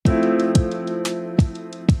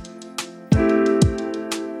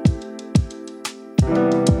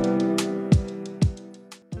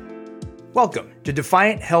Welcome to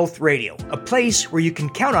Defiant Health Radio, a place where you can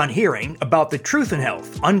count on hearing about the truth in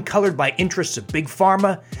health, uncolored by interests of big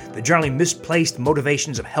pharma, the generally misplaced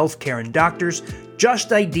motivations of healthcare and doctors,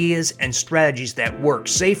 just ideas and strategies that work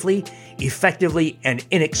safely, effectively, and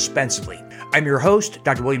inexpensively. I'm your host,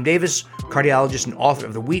 Dr. William Davis, cardiologist and author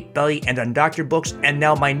of the Wheat Belly and Undoctored books, and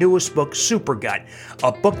now my newest book, Super Gut,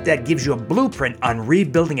 a book that gives you a blueprint on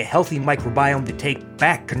rebuilding a healthy microbiome to take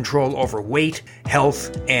back control over weight,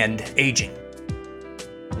 health, and aging.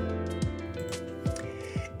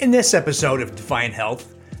 In this episode of Defiant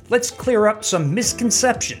Health, let's clear up some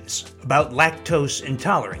misconceptions about lactose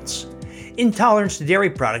intolerance. Intolerance to dairy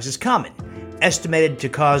products is common, estimated to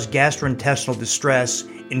cause gastrointestinal distress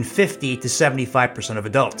in 50 to 75% of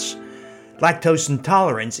adults. Lactose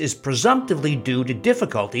intolerance is presumptively due to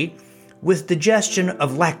difficulty with digestion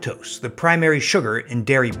of lactose, the primary sugar in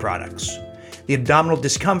dairy products. The abdominal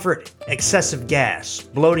discomfort, excessive gas,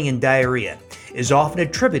 bloating, and diarrhea is often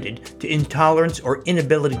attributed to intolerance or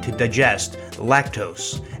inability to digest the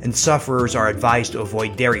lactose, and sufferers are advised to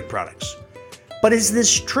avoid dairy products. But is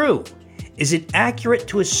this true? Is it accurate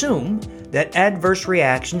to assume that adverse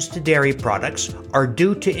reactions to dairy products are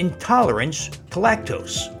due to intolerance to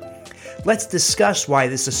lactose? Let's discuss why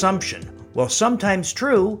this assumption, while sometimes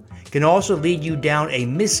true, can also lead you down a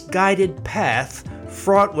misguided path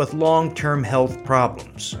fraught with long-term health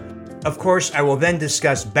problems. Of course, I will then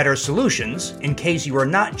discuss better solutions in case you are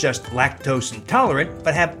not just lactose intolerant,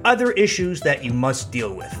 but have other issues that you must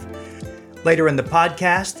deal with. Later in the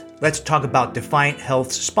podcast, let's talk about Defiant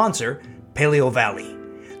Health's sponsor, Paleo Valley.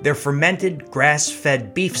 Their fermented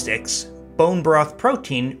grass-fed beef sticks, bone broth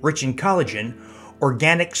protein rich in collagen,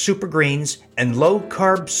 organic super greens, and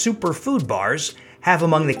low-carb superfood bars have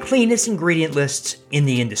among the cleanest ingredient lists in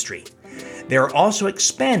the industry. They are also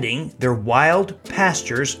expanding their Wild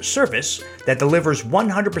Pastures service that delivers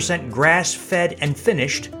 100% grass-fed and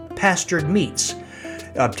finished pastured meats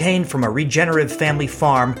obtained from a regenerative family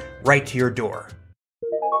farm right to your door.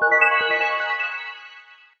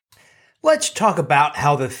 Let's talk about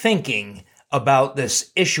how the thinking about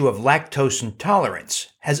this issue of lactose intolerance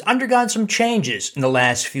has undergone some changes in the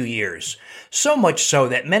last few years. So much so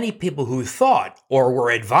that many people who thought or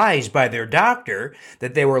were advised by their doctor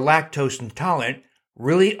that they were lactose intolerant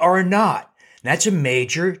really are not. That's a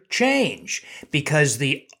major change because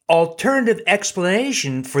the alternative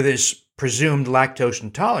explanation for this presumed lactose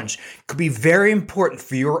intolerance could be very important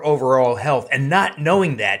for your overall health, and not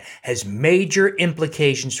knowing that has major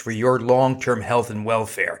implications for your long-term health and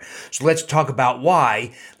welfare. So let's talk about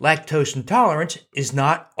why lactose intolerance is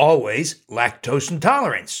not always lactose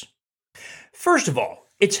intolerance. First of all,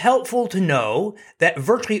 it's helpful to know that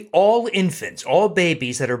virtually all infants, all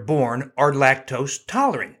babies that are born, are lactose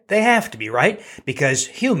tolerant. They have to be, right? Because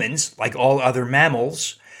humans, like all other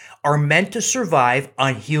mammals, are meant to survive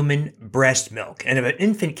on human breast milk. And if an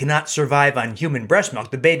infant cannot survive on human breast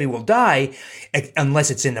milk, the baby will die,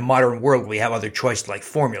 unless it's in the modern world we have other choices like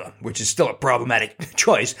formula, which is still a problematic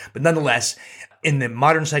choice. But nonetheless, in the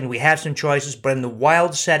modern setting, we have some choices, but in the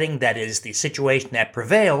wild setting, that is the situation that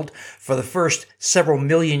prevailed for the first several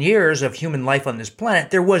million years of human life on this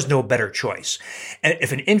planet, there was no better choice. And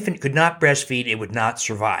if an infant could not breastfeed, it would not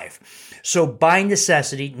survive. So by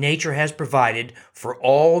necessity, nature has provided for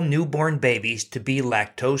all newborn babies to be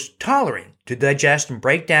lactose tolerant, to digest and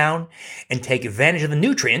break down and take advantage of the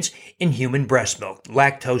nutrients in human breast milk,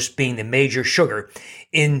 lactose being the major sugar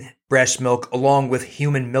in breast milk, along with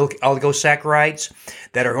human milk oligosaccharides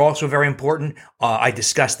that are also very important. I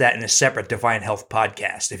discussed that in a separate Defiant Health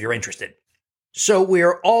podcast if you're interested. So we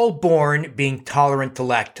are all born being tolerant to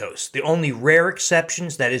lactose. The only rare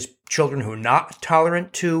exceptions, that is children who are not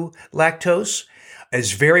tolerant to lactose,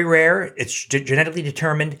 is very rare. It's genetically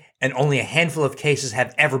determined, and only a handful of cases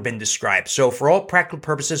have ever been described. So for all practical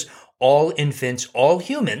purposes, all infants, all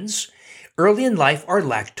humans, early in life are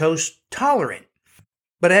lactose tolerant.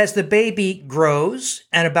 But as the baby grows,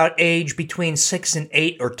 and about age between 6 and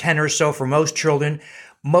 8 or 10 or so for most children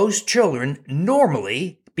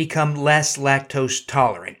normally become less lactose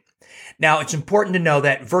tolerant. Now, it's important to know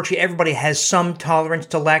that virtually everybody has some tolerance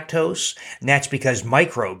to lactose, and that's because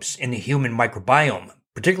microbes in the human microbiome,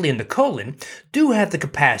 particularly in the colon, do have the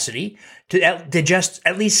capacity to digest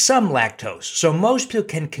at least some lactose. So most people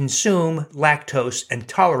can consume lactose and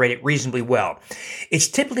tolerate it reasonably well. It's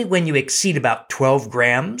typically when you exceed about 12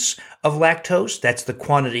 grams of lactose, that's the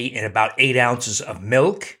quantity in about 8 ounces of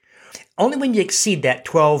milk. Only when you exceed that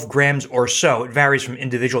 12 grams or so, it varies from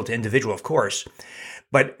individual to individual, of course.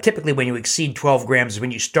 But typically when you exceed 12 grams is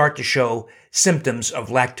when you start to show symptoms of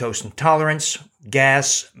lactose intolerance,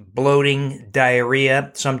 gas, bloating,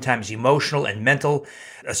 diarrhea, sometimes emotional and mental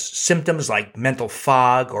symptoms like mental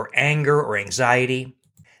fog or anger or anxiety.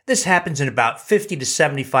 This happens in about 50 to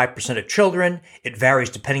 75% of children. It varies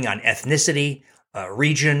depending on ethnicity,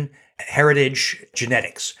 region, heritage,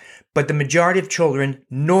 genetics. But the majority of children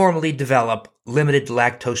normally develop limited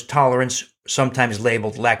lactose tolerance, sometimes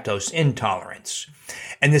labeled lactose intolerance.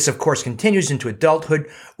 And this, of course, continues into adulthood,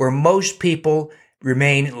 where most people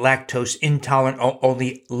remain lactose intolerant,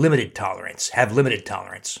 only have limited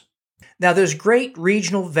tolerance. Now, there's great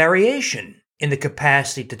regional variation in the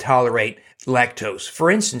capacity to tolerate lactose. For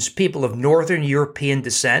instance, people of Northern European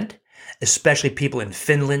descent, especially people in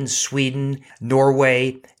Finland, Sweden,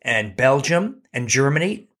 Norway, and Belgium, and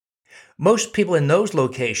Germany, most people in those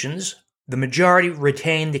locations, the majority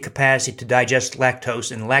retain the capacity to digest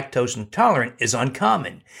lactose, and lactose intolerant is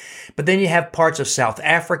uncommon. But then you have parts of South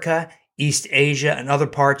Africa, East Asia, and other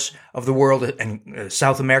parts of the world, and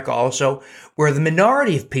South America also, where the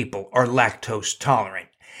minority of people are lactose tolerant.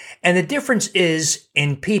 And the difference is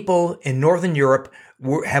in people in Northern Europe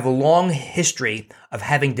have a long history of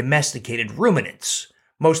having domesticated ruminants,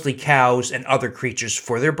 mostly cows and other creatures,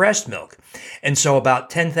 for their breast milk. And so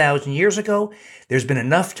about 10,000 years ago, there's been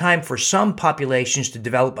enough time for some populations to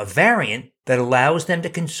develop a variant that allows them to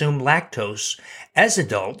consume lactose as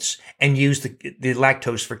adults and use the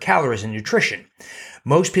lactose for calories and nutrition.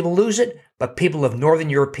 Most people lose it, but people of Northern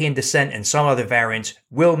European descent and some other variants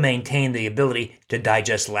will maintain the ability to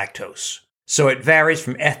digest lactose. So it varies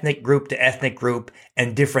from ethnic group to ethnic group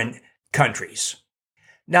and different countries.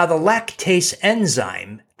 Now, the lactase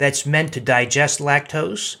enzyme that's meant to digest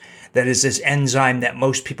lactose, that is this enzyme that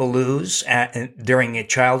most people lose during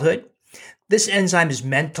childhood, this enzyme is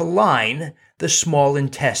meant to line the small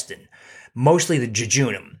intestine, mostly the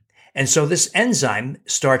jejunum. And so this enzyme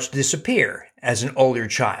starts to disappear as an older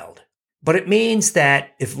child. But it means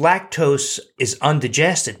that if lactose is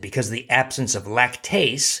undigested because of the absence of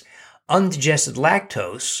lactase, undigested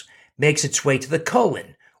lactose makes its way to the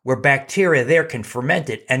colon, where bacteria there can ferment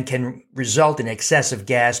it and can result in excessive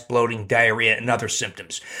gas, bloating, diarrhea, and other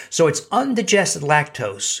symptoms. So it's undigested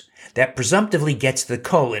lactose that presumptively gets to the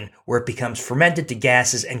colon, where it becomes fermented to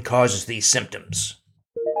gases and causes these symptoms.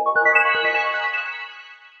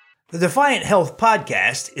 The Defiant Health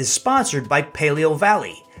podcast is sponsored by Paleo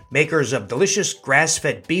Valley, makers of delicious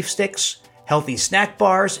grass-fed beef sticks, healthy snack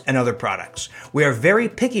bars, and other products. We are very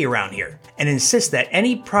picky around here and insist that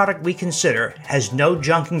any product we consider has no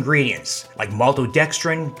junk ingredients like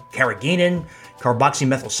maltodextrin, carrageenan,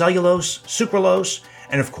 carboxymethylcellulose, sucralose,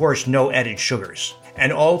 and of course no added sugars.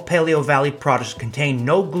 And all Paleo Valley products contain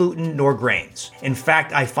no gluten nor grains. In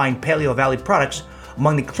fact, I find Paleo Valley products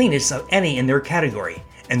among the cleanest of any in their category,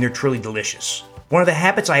 and they're truly delicious. One of the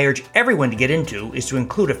habits I urge everyone to get into is to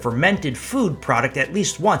include a fermented food product at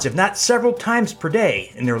least once, if not several times per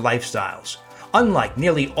day, in their lifestyles. Unlike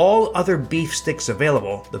nearly all other beef sticks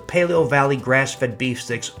available, the Paleo Valley grass-fed beef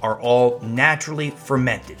sticks are all naturally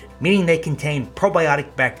fermented, meaning they contain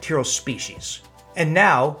probiotic bacterial species. And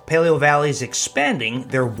now, Paleo Valley is expanding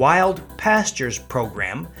their Wild Pastures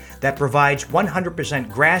program that provides 100%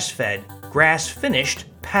 grass-fed, grass-finished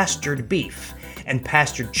pastured beef and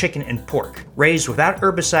pastured chicken and pork, raised without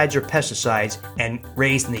herbicides or pesticides and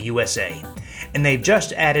raised in the USA. And they've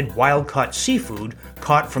just added wild-caught seafood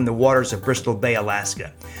caught from the waters of Bristol Bay,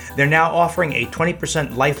 Alaska. They're now offering a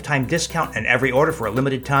 20% lifetime discount on every order for a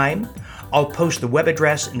limited time. I'll post the web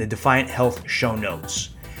address in the Defiant Health show notes.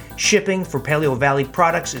 Shipping for Paleo Valley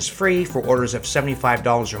products is free for orders of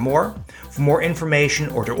 $75 or more. For more information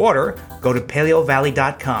or to order, go to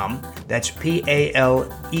paleovalley.com. That's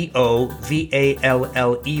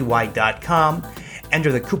PALEOVALLEY.com.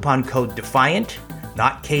 Enter the coupon code DEFIANT,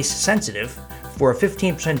 not case sensitive, for a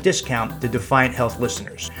 15% discount to Defiant Health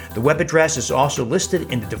listeners. The web address is also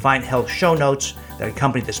listed in the Defiant Health show notes that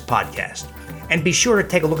accompany this podcast. And be sure to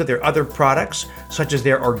take a look at their other products, such as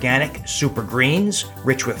their organic super greens,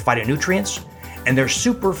 rich with phytonutrients, and their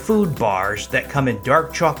super food bars that come in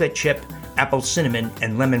dark chocolate chip, apple cinnamon,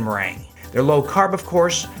 and lemon meringue. They're low carb, of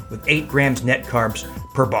course, with 8 grams net carbs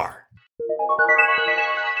per bar.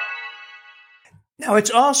 Now, it's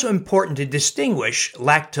also important to distinguish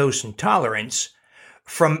lactose intolerance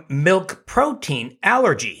from milk protein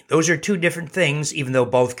allergy. Those are two different things, even though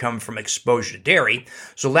both come from exposure to dairy.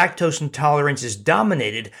 So lactose intolerance is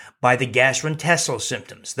dominated by the gastrointestinal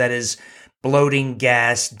symptoms, that is, bloating,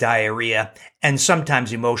 gas, diarrhea, and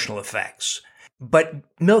sometimes emotional effects. But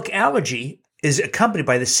milk allergy is accompanied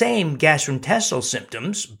by the same gastrointestinal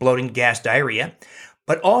symptoms, bloating, gas, diarrhea,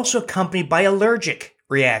 but also accompanied by allergic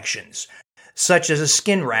reactions, such as a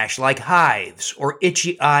skin rash like hives, or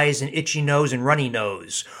itchy eyes and itchy nose and runny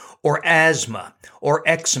nose, or asthma, or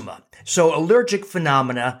eczema. So allergic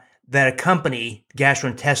phenomena that accompany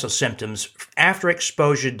gastrointestinal symptoms after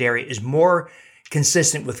exposure to dairy is more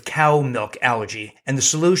consistent with cow milk allergy. And the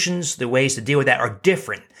solutions, the ways to deal with that are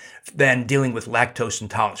different than dealing with lactose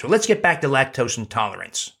intolerance. So let's get back to lactose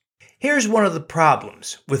intolerance. Here's one of the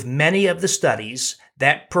problems with many of the studies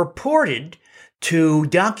that purported to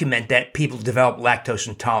document that people develop lactose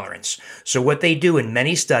intolerance. So what they do in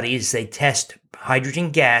many studies, they test hydrogen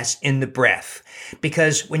gas in the breath.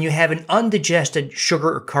 Because when you have an undigested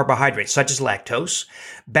sugar or carbohydrate, such as lactose,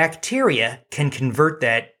 bacteria can convert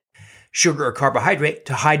that sugar or carbohydrate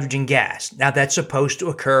to hydrogen gas. Now that's supposed to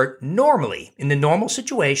occur normally, in the normal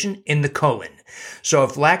situation, in the colon. So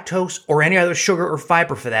if lactose or any other sugar or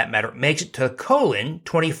fiber for that matter makes it to the colon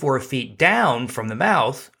 24 feet down from the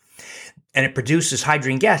mouth, and it produces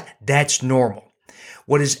hydrogen gas, that's normal.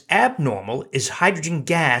 What is abnormal is hydrogen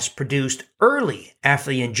gas produced early after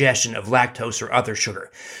the ingestion of lactose or other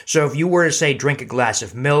sugar. So if you were to say drink a glass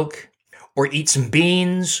of milk, or eat some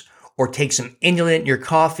beans, or take some inulin in your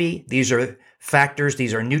coffee, these are factors,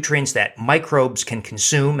 these are nutrients that microbes can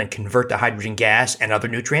consume and convert to hydrogen gas and other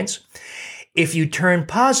nutrients. If you turn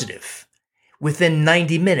positive within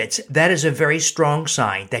 90 minutes, that is a very strong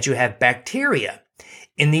sign that you have bacteria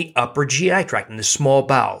in the upper GI tract, in the small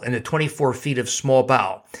bowel, in the 24 feet of small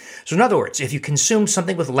bowel. So in other words, if you consume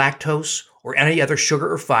something with lactose or any other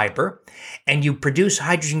sugar or fiber, and you produce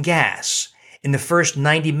hydrogen gas in the first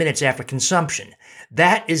 90 minutes after consumption,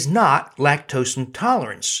 that is not lactose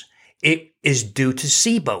intolerance. It is due to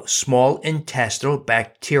SIBO, small intestinal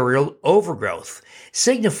bacterial overgrowth,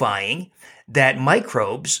 signifying that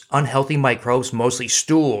microbes, unhealthy microbes, mostly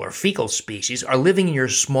stool or fecal species, are living in your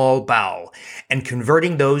small bowel and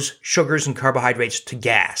converting those sugars and carbohydrates to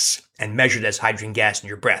gas and measured as hydrogen gas in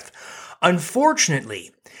your breath.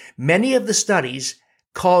 Unfortunately, many of the studies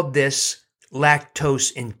called this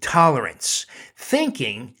lactose intolerance,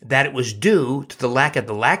 thinking that it was due to the lack of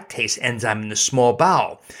the lactase enzyme in the small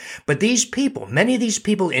bowel. But these people, many of these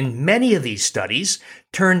people in many of these studies,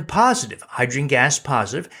 turned positive, hydrogen gas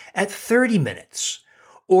positive, at 30 minutes,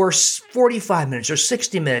 or 45 minutes, or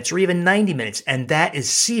 60 minutes, or even 90 minutes. And that is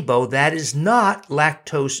SIBO. That is not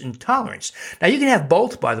lactose intolerance. Now, you can have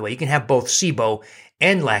both, by the way. You can have both SIBO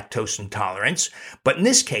and lactose intolerance. But in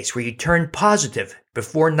this case, where you turn positive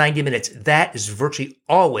before 90 minutes, that is virtually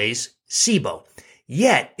always SIBO.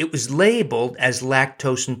 Yet, it was labeled as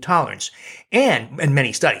lactose intolerance, and in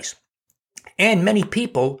many studies. And many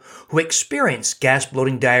people who experience gas,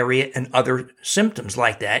 bloating, diarrhea, and other symptoms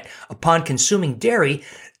like that upon consuming dairy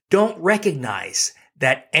don't recognize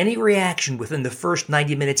that any reaction within the first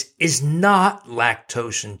 90 minutes is not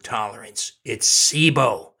lactose intolerance. It's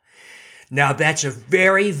SIBO. Now, that's a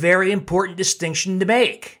very, very important distinction to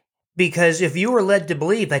make. Because if you were led to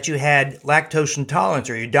believe that you had lactose intolerance,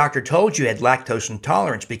 or your doctor told you had lactose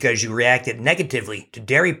intolerance because you reacted negatively to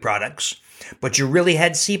dairy products, but you really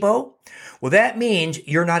had SIBO, well, that means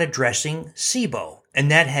you're not addressing SIBO, and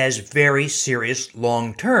that has very serious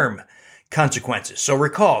long-term consequences. So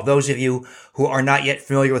recall, those of you who are not yet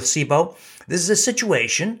familiar with SIBO, this is a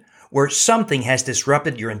situation where something has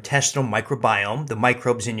disrupted your intestinal microbiome, the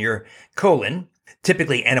microbes in your colon,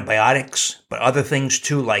 typically antibiotics, but other things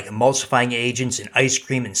too, like emulsifying agents in ice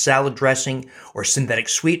cream and salad dressing, or synthetic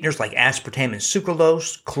sweeteners like aspartame and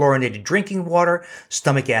sucralose, chlorinated drinking water,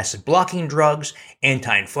 stomach acid blocking drugs,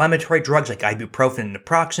 anti-inflammatory drugs like ibuprofen and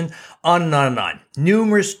naproxen, on and on and on.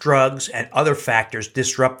 Numerous drugs and other factors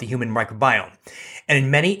disrupt the human microbiome. And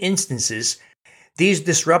in many instances, these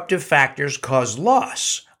disruptive factors cause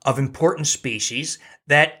loss of important species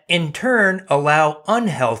that in turn allow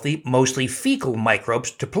unhealthy, mostly fecal microbes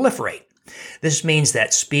to proliferate. This means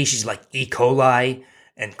that species like E. coli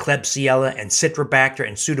and Klebsiella and Citrobacter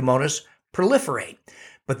and Pseudomonas proliferate.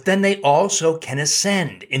 But then they also can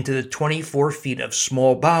ascend into the 24 feet of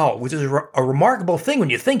small bowel, which is a remarkable thing when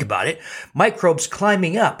you think about it. Microbes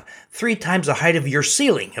climbing up 3 times the height of your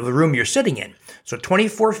ceiling of the room you're sitting in. So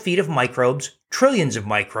 24 feet of microbes, trillions of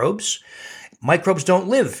microbes. Microbes don't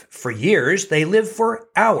live for years, they live for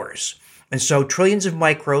hours. And so trillions of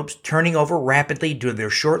microbes turning over rapidly due to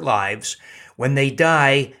their short lives. When they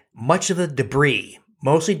die, much of the debris,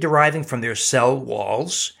 mostly deriving from their cell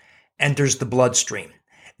walls, enters the bloodstream.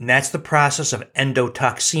 And that's the process of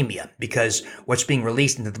endotoxemia, because what's being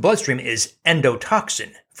released into the bloodstream is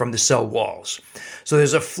endotoxin from the cell walls. So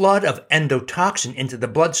there's a flood of endotoxin into the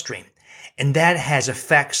bloodstream. and that has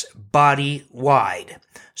effects body-wide.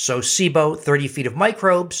 So SIBO, 30 feet of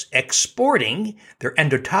microbes, exporting their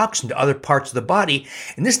endotoxin to other parts of the body,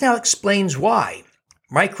 and this now explains why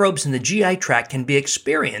microbes in the GI tract can be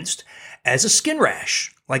experienced as a skin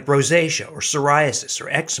rash, like rosacea or psoriasis or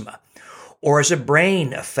eczema, or as a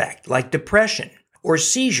brain effect, like depression or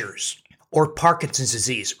seizures, or Parkinson's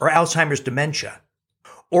disease or Alzheimer's dementia,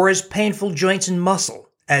 or as painful joints and muscle,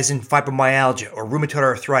 as in fibromyalgia or rheumatoid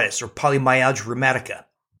arthritis or polymyalgia rheumatica,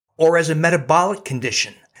 or as a metabolic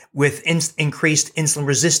condition with increased insulin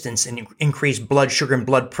resistance and increased blood sugar and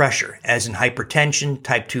blood pressure, as in hypertension,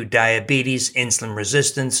 type 2 diabetes, insulin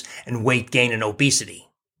resistance, and weight gain and obesity.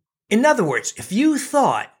 In other words, if you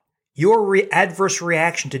thought your adverse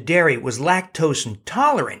reaction to dairy was lactose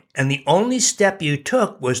intolerant and the only step you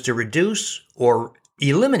took was to reduce or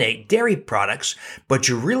eliminate dairy products, but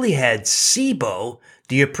you really had SIBO,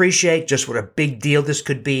 do you appreciate just what a big deal this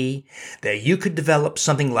could be? That you could develop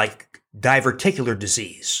something like diverticular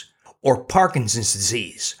disease, or Parkinson's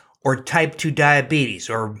disease, or type 2 diabetes,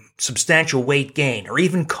 or substantial weight gain, or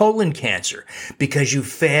even colon cancer, because you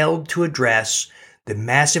failed to address the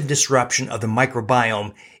massive disruption of the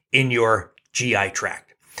microbiome in your GI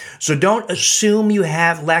tract. So don't assume you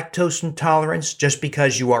have lactose intolerance just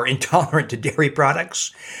because you are intolerant to dairy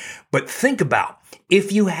products, but think about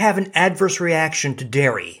if you have an adverse reaction to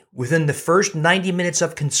dairy within the first 90 minutes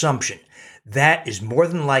of consumption, that is more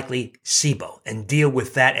than likely SIBO, and deal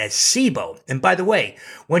with that as SIBO. And by the way,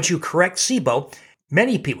 once you correct SIBO,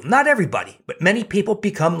 many people, not everybody, but many people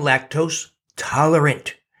become lactose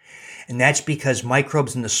tolerant. And that's because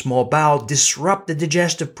microbes in the small bowel disrupt the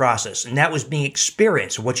digestive process, and that was being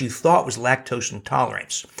experienced, what you thought was lactose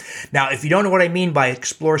intolerance. Now, if you don't know what I mean by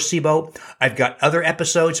Explore SIBO, I've got other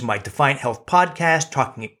episodes in my Defiant Health podcast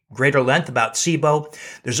talking at greater length about SIBO.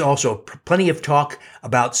 There's also plenty of talk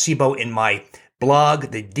about SIBO in my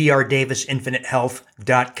blog, the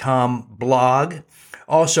drdavisinfinitehealth.com blog.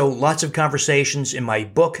 Also, lots of conversations in my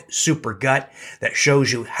book, Super Gut, that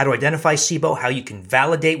shows you how to identify SIBO, how you can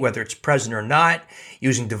validate whether it's present or not,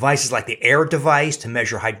 using devices like the AIR device to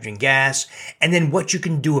measure hydrogen gas, and then what you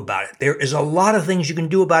can do about it. There is a lot of things you can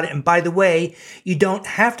do about it, and by the way, you don't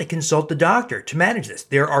have to consult the doctor to manage this.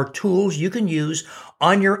 There are tools you can use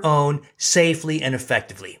on your own safely and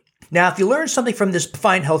effectively. Now, if you learned something from this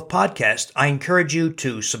Defiant Health podcast, I encourage you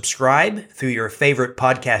to subscribe through your favorite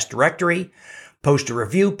podcast directory, post a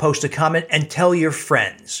review, post a comment, and tell your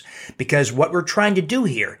friends. Because what we're trying to do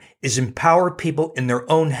here is empower people in their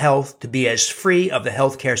own health to be as free of the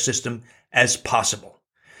healthcare system as possible.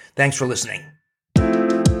 Thanks for listening.